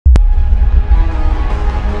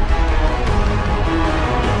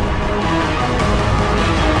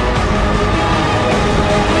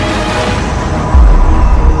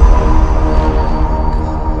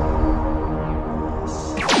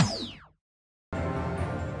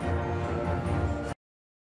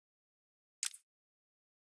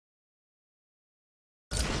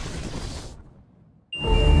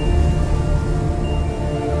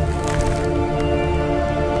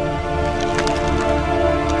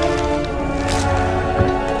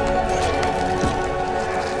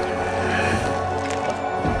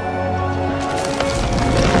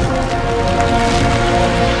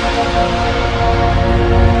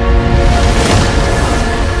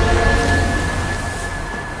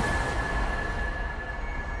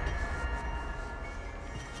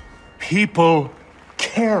People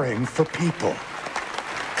caring for people.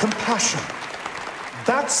 Compassion.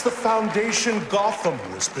 That's the foundation Gotham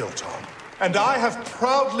was built on. And I have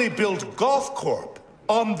proudly built Goth Corp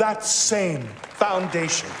on that same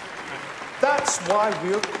foundation. That's why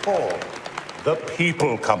we're called the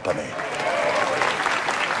People Company.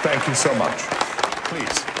 Thank you so much.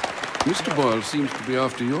 Please. Mr. Boyle seems to be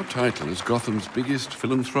after your title as Gotham's biggest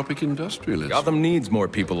philanthropic industrialist. Gotham needs more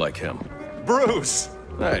people like him. Bruce!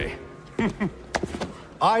 Hey.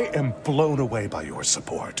 I am blown away by your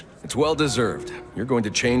support. It's well deserved. You're going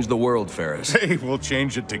to change the world, Ferris. Hey, we'll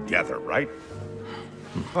change it together, right?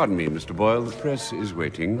 Pardon me, Mr. Boyle. The press is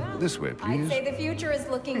waiting. This way, please. I'd say the future is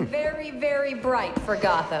looking very, very bright for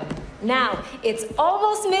Gotham. Now, it's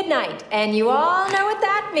almost midnight, and you all know what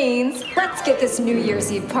that means. Let's get this New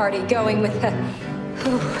Year's Eve party going with a...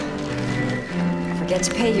 Forget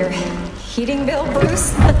to pay your heating bill,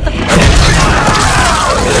 Bruce?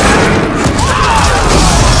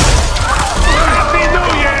 Happy New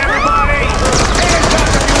Year, everybody! Hands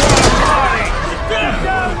up if you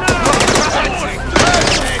want to party!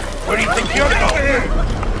 Where do you think you're going?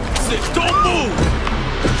 Don't move!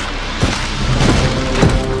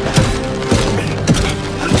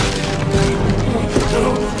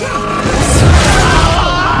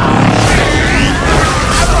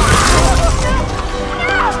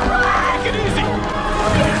 Take it easy!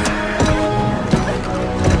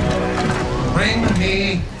 Bring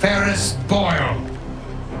me Ferris Boyle.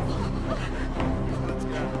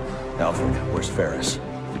 Alfred, where's Ferris?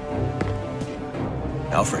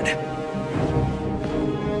 Alfred.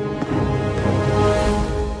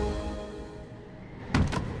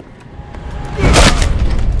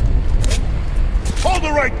 Hold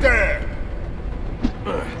it right there!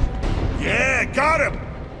 Yeah, got him!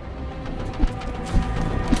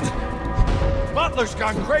 Butler's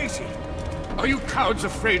gone crazy. Are you cowards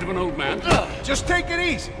afraid of an old man? Just take it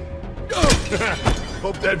easy.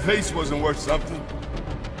 Hope that vase wasn't worth something.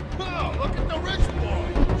 Oh, look at the rich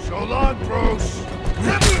boy. So long, Bruce.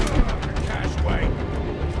 Cash way.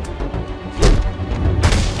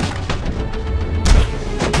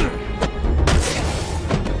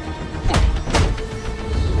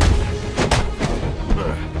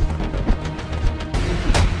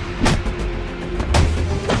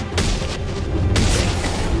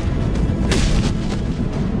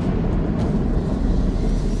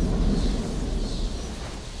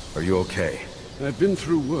 Are you okay? I've been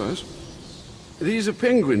through worse. These are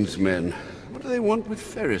Penguin's men. What do they want with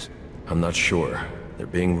Ferris? I'm not sure. They're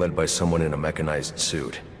being led by someone in a mechanized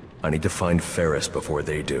suit. I need to find Ferris before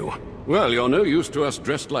they do. Well, you're no use to us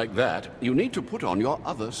dressed like that. You need to put on your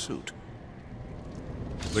other suit.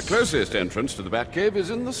 The closest entrance to the Batcave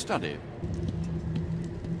is in the study.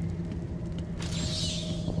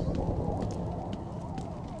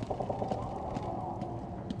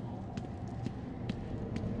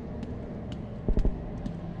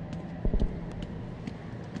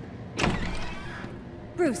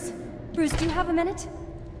 Bruce, do you have a minute?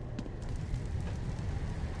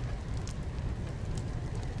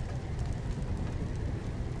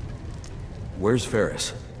 Where's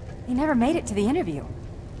Ferris? He never made it to the interview.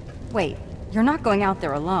 Wait, you're not going out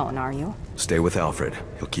there alone, are you? Stay with Alfred.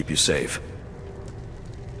 He'll keep you safe.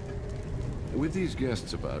 With these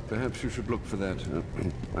guests about, perhaps you should look for that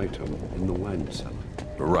item in the wine cellar.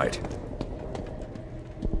 Right.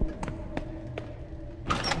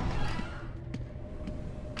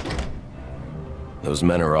 Those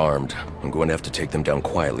men are armed. I'm going to have to take them down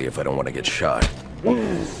quietly if I don't want to get shot.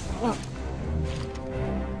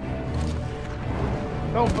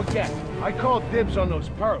 Don't forget, I called dibs on those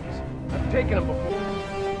pearls. I've taken them before.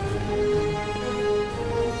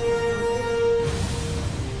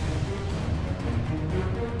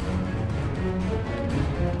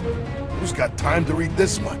 Who's got time to read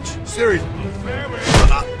this much? Seriously.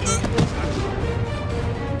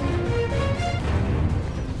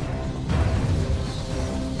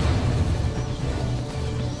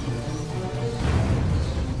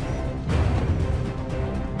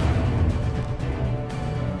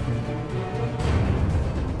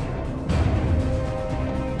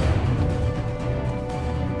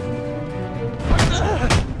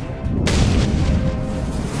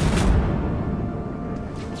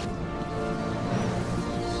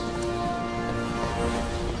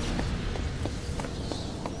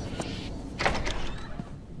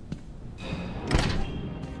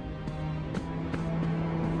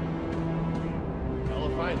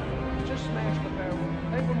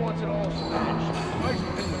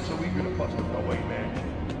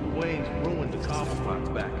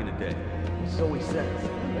 So he says.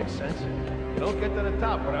 Makes sense. You don't get to the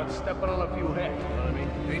top without stepping on a few heads, you know what I mean?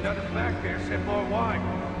 Ain't nothing back there except more wine.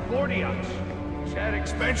 40 ounce. Is that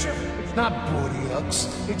expensive? It's not Bordeaux,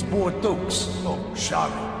 it's Bordeaux. Oh,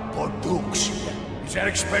 sorry. Bordeaux. Is that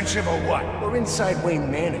expensive or what? We're inside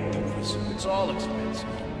Wayne Manor, Doofus. It's all expensive.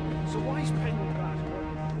 So why is Penguin Glass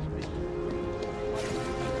working this big?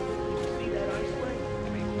 See that ice ring? I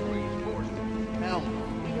mean, freeze force. Hell,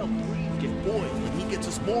 we help Freeze get boiled, and he gets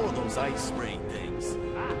us more of those ice spray things.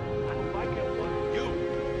 I don't like it, one.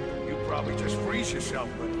 You probably just freeze yourself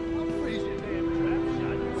with it. I'll freeze your damn trap,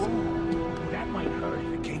 son. That might hurt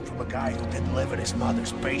if it came from a guy who didn't live in his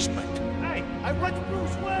mother's basement. Hey, I run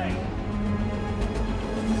Bruce Wayne.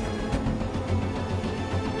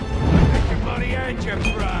 Your money and your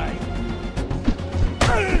pride.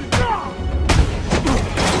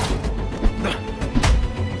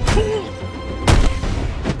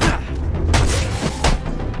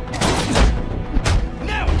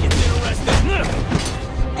 Now we're getting interested.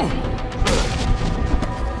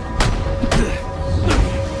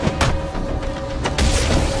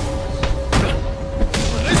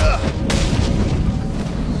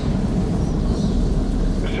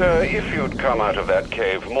 Sir, if you'd come out of that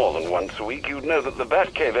cave more than once a week, you'd know that the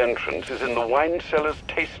Batcave entrance is in the wine cellar's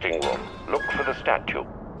tasting room. Look for the statue.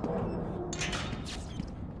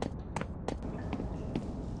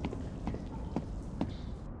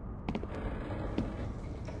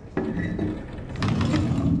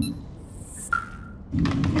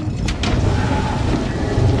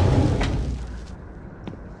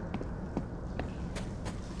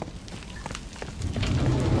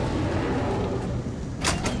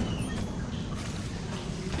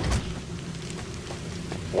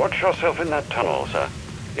 Watch yourself in that tunnel, sir.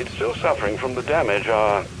 It's still suffering from the damage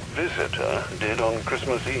our visitor did on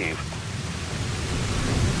Christmas Eve.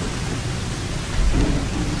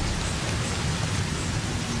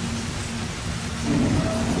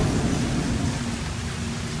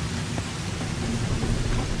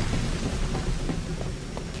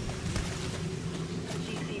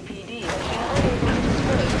 GCPD has been unable to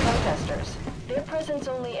disperse protesters. Their presence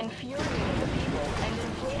only infuriating the people and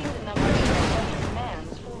inflating the number of protester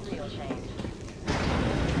demands for real change.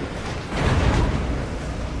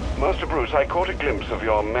 Master Bruce, I caught a glimpse of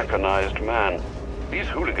your mechanized man. These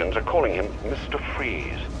hooligans are calling him Mr.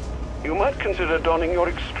 Freeze. You might consider donning your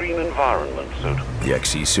extreme environment suit. The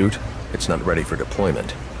XE suit? It's not ready for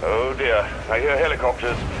deployment. Oh dear, I hear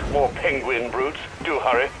helicopters. More penguin brutes. Do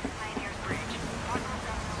hurry.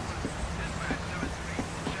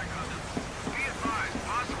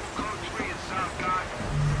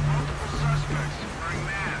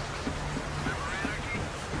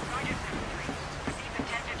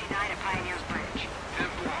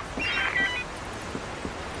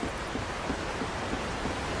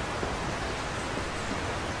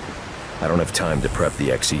 I don't have time to prep the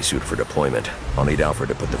XE suit for deployment. I'll need Alfred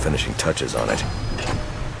to put the finishing touches on it.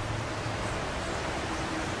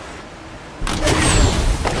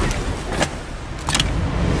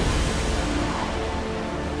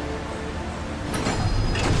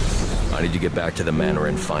 I need to get back to the Manor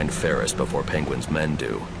and find Ferris before Penguin's men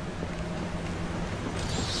do.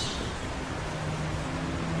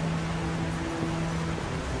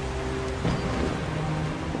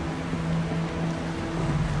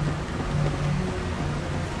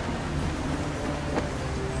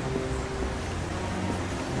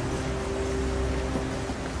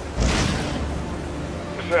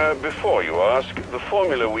 Before you ask, the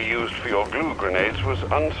formula we used for your glue grenades was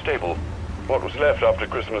unstable. What was left after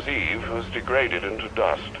Christmas Eve was degraded into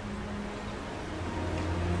dust.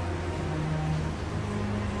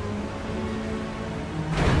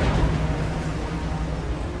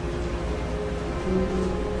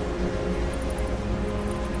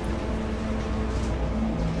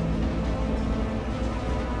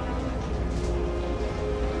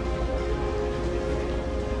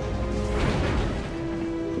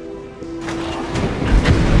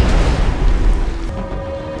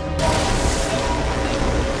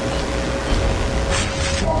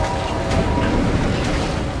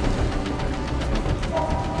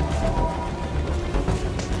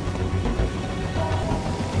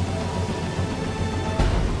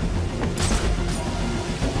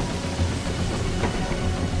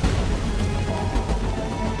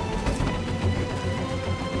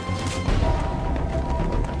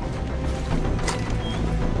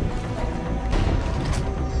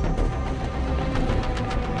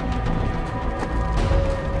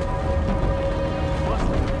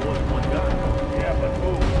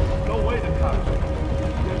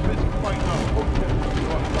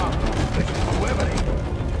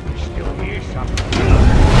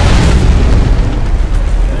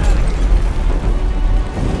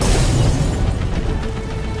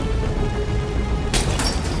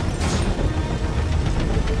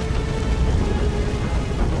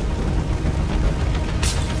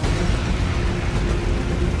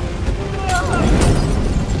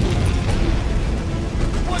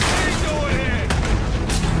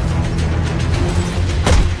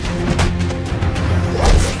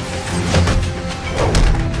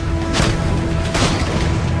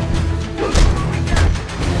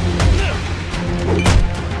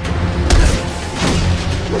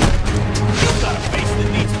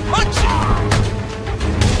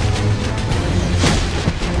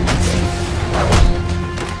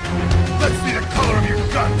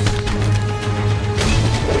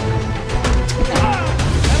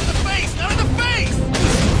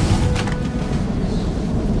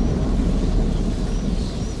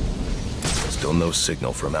 no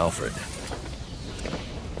signal from Alfred.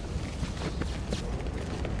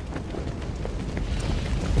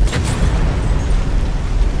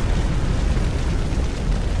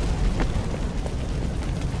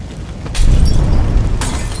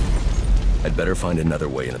 I'd better find another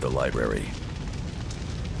way into the library.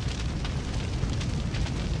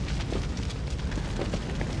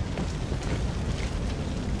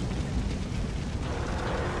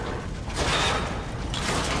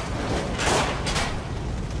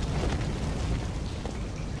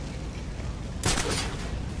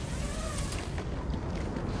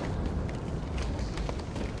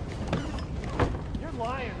 You're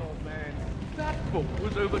lying, old man. That book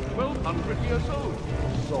was over 1,200 years old.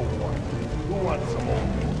 So what? Who wants some more?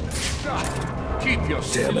 Keep your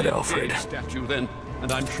Damn it, Alfred. statue then,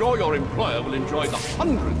 and I'm sure your employer will enjoy the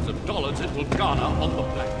hundreds of dollars it will garner on the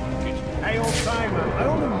black market. Hey, old timer, I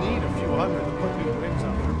only need a few hundred to put new rims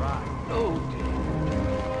on the ride. Oh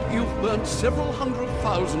dear. You've burnt several $100,000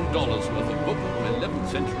 worth of book from 11th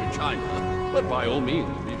century China, but by all means,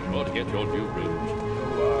 be sure to get your new rims.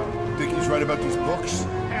 Think he's right about these books?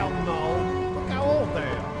 Hell no. Look how old they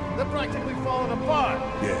are. They're practically falling apart.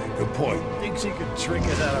 Yeah, good point. Thinks he could trick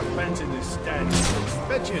us out of fencing this statue.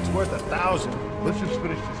 Bet you it's worth 1,000. Let's just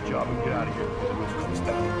finish this job and get out of here before the roof comes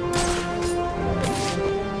down.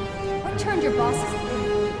 What turned your bosses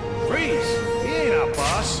away? Freeze! He ain't our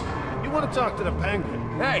boss. You want to talk to the Penguin?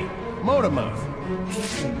 Hey, Motormouth.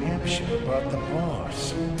 He's in New Hampshire about the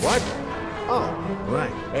boss. What? Oh,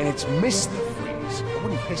 right. And it's Mr. Freeze. I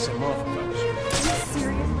wouldn't piss him off if I was you. Did you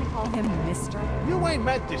seriously call him Mr.? You ain't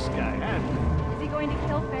met this guy, have you? Is he going to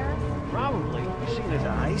kill Ferris? Probably. You seen his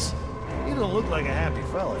eyes? He don't look like a happy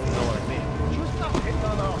fella, if you know what I mean. Just stop hitting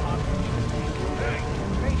on our hot. Hey,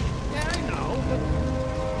 yeah, I know, but...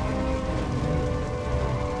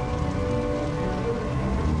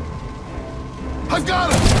 I've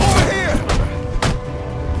got him! Over here!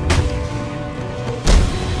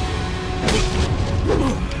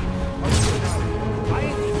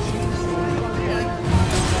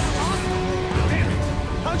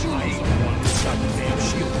 How'd you leave? Goddamn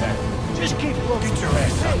shield pack. Just keep looking. Get your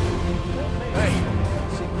ass up. Hey.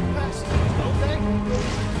 Secret passages, don't they?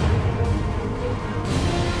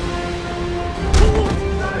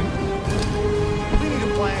 We need a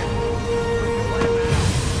plan. Plan now.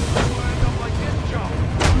 Wind up like this, Joe.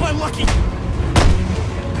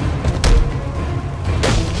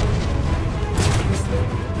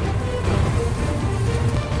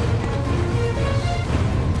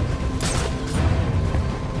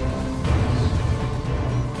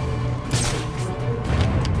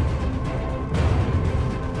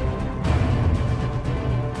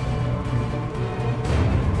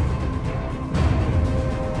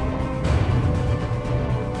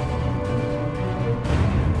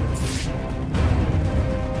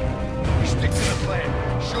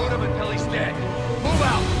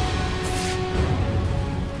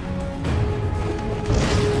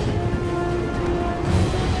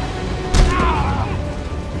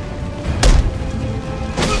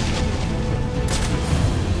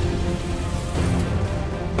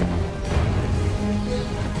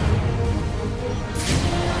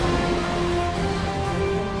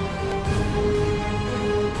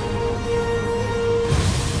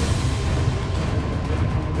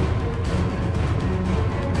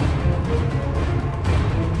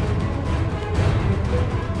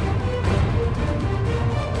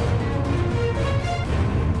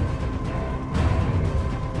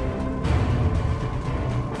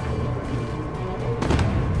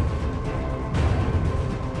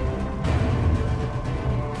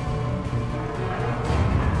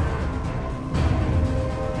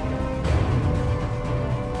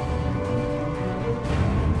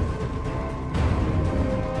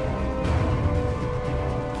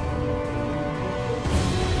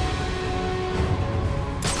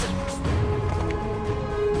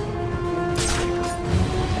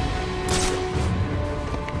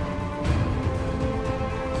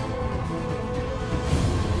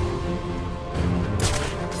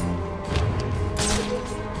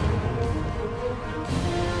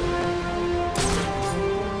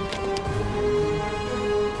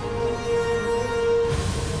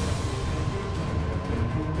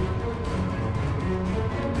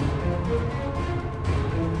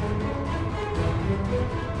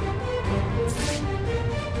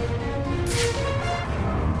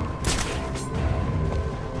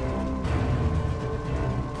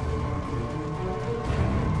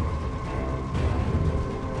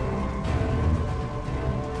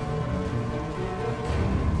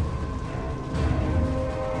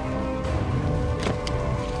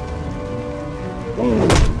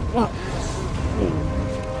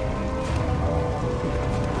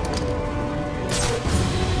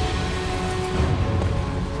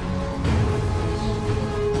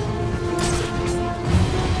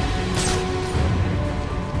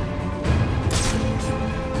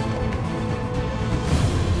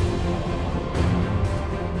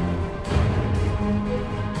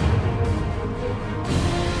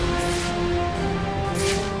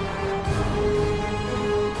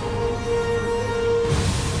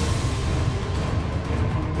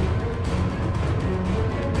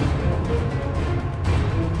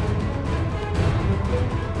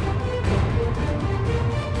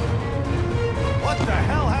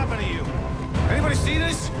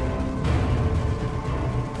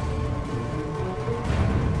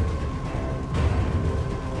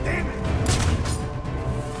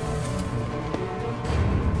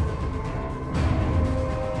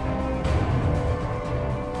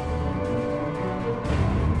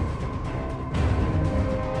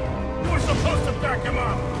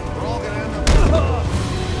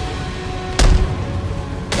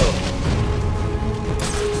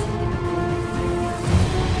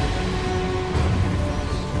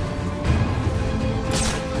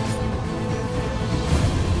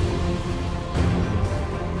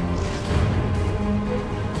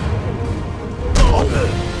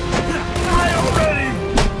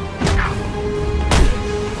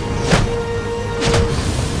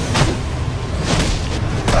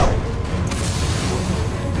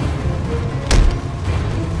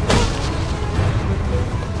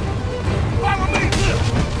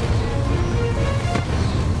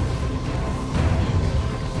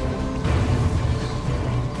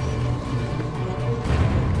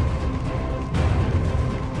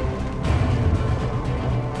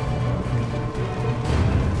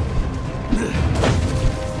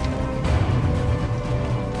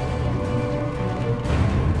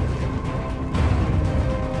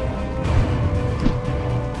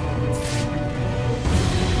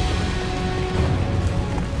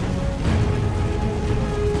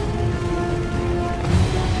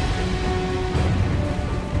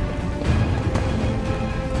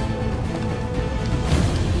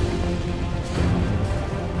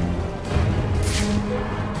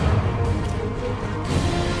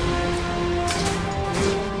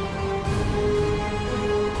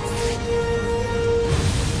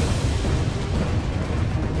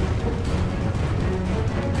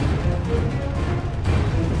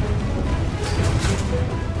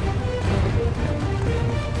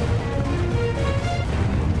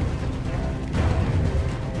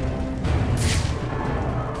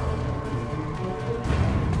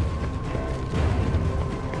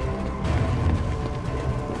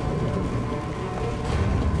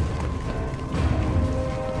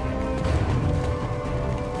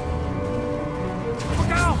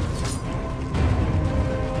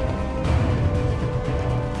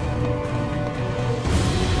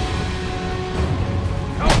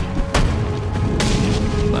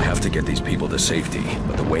 get these people to safety,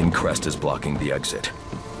 but the Wayne crest is blocking the exit.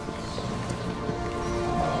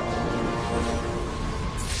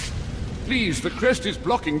 Please, the crest is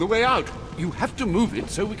blocking the way out. You have to move it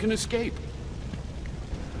so we can escape.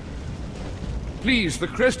 Please, the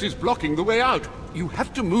crest is blocking the way out. You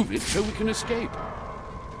have to move it so we can escape.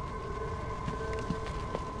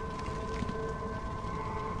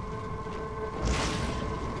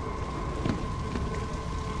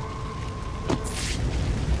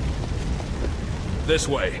 This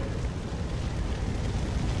way.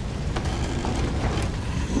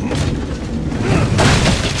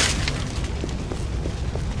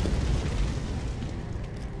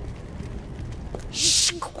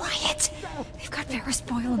 Shh, quiet! They've got Ferris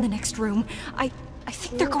Boyle in the next room. I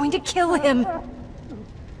think they're going to kill him.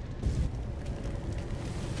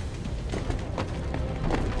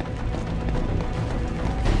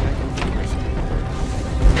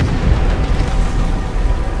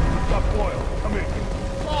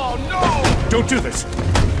 Don't do this!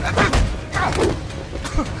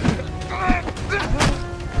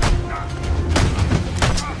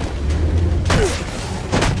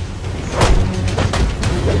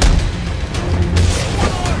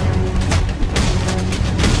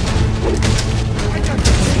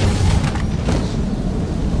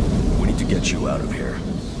 We need to get you out of here.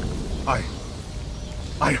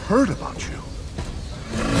 I heard about you.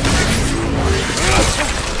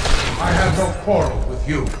 I have no quarrel with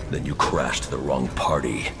you. Then you crashed the wrong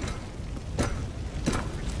party.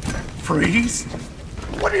 Freeze?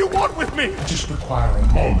 What do you want with me? I just require a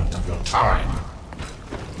moment of your time.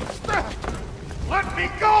 Let me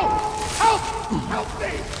go! Help! Help me!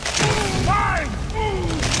 Fine!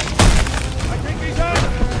 I think he's out!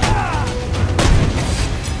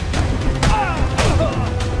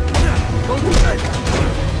 Go to bed!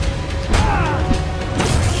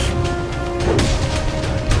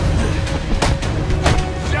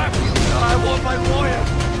 I want my lawyer!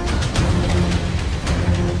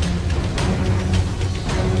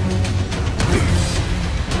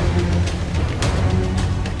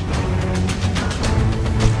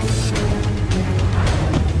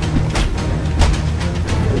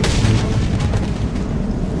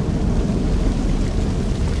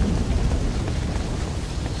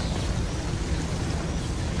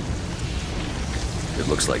 It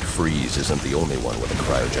looks like Freeze isn't the only one with a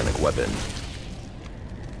cryogenic weapon.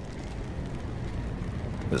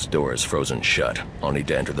 This door is frozen shut. I'll need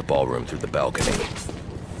to enter the ballroom through the balcony.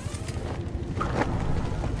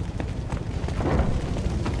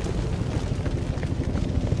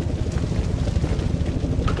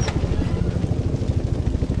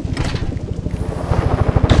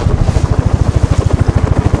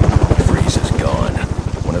 Freeze is gone.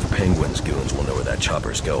 One of Penguin's goons will know where that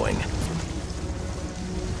chopper's going.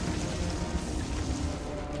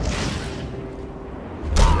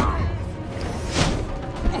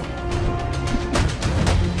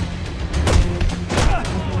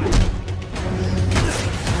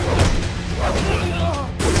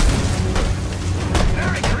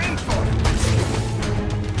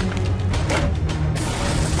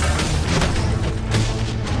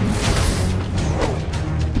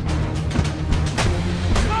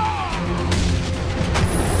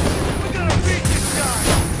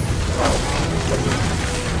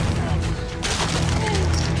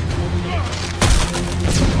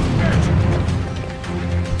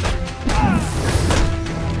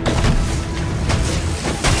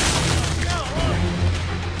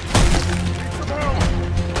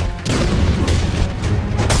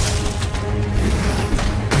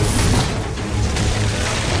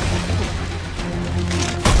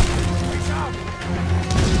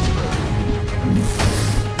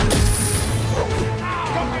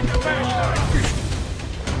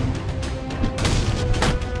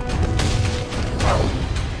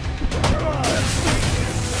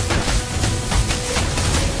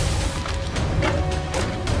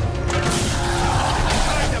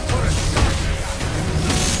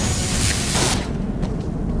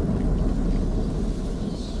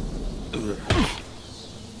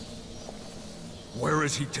 Where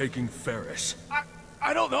is he taking Ferris?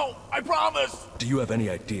 I don't know. I promise. Do you have any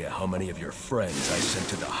idea how many of your friends I sent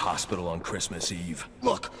to the hospital on Christmas Eve?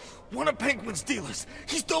 Look, one of Penguin's dealers.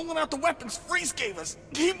 He's doling out the weapons Freeze gave us.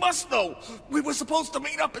 He must know. We were supposed to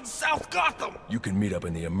meet up in South Gotham. You can meet up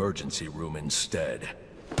in the emergency room instead.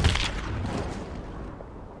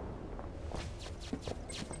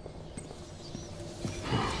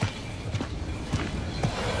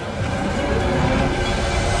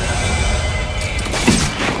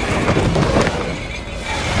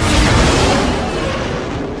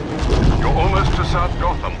 South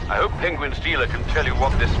Gotham. I hope Penguin's dealer can tell you what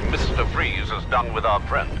this Mr. Freeze has done with our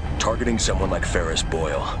friend. Targeting someone like Ferris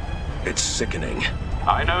Boyle. It's sickening.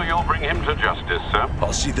 I know you'll bring him to justice, sir.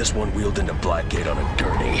 I'll see this one wheeled into Blackgate on a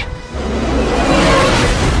gurney.